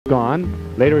gone.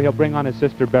 Later he'll bring on his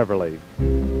sister Beverly.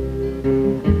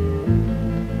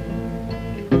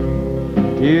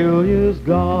 Delia's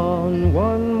gone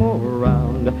one more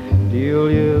round.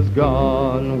 Delia's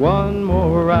gone one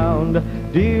more round.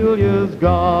 Delia's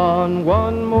gone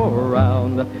one more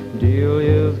round.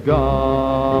 Delia's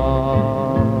gone.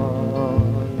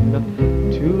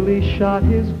 Thule shot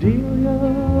his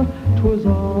Delia. 'Twas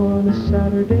on a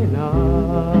Saturday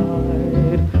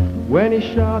night. When he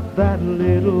shot that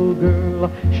little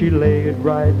girl, she laid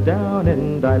right down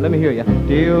and died. Let me hear you.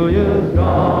 Delia's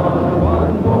gone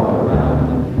one more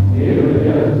round.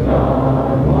 Delia's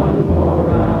gone one more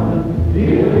round.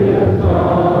 Delia's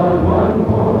gone one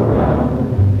more round.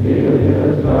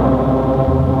 Delia's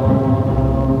gone.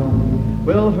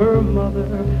 Well, her mother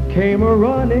came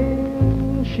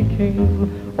a-running. She came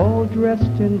all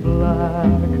dressed in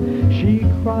black. She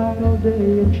cried all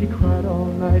day and she cried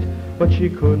all night, but she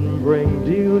couldn't bring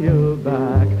Delia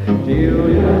back.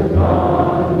 Delia's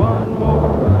gone one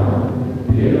more round.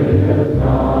 Delia's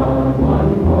gone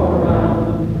one more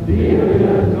round.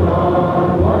 Delia's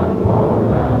gone one more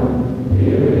round.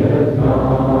 Delia's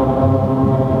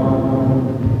gone.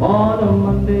 On a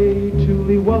Monday,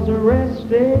 Thule was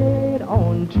arrested.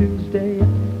 On Tuesday,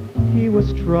 he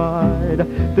was tried.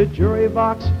 The jury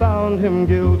box found him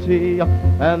guilty,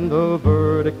 and the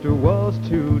verdict was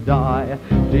to die.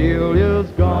 Delia's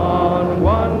gone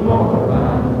one more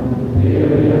round.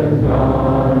 Delia's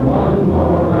gone one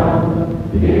more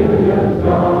round. Delia's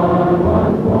gone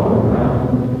one more round.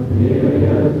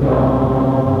 Delia's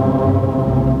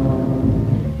gone.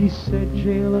 He said,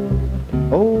 "Jailer,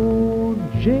 oh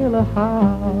jailer,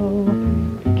 how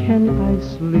can I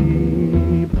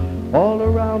sleep? All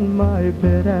around my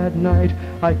bed at night,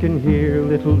 I can hear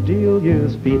little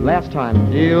Delia's feet." Last time.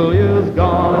 Delia's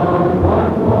gone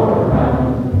one more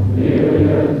round.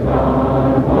 Delia's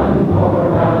gone one more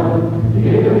round.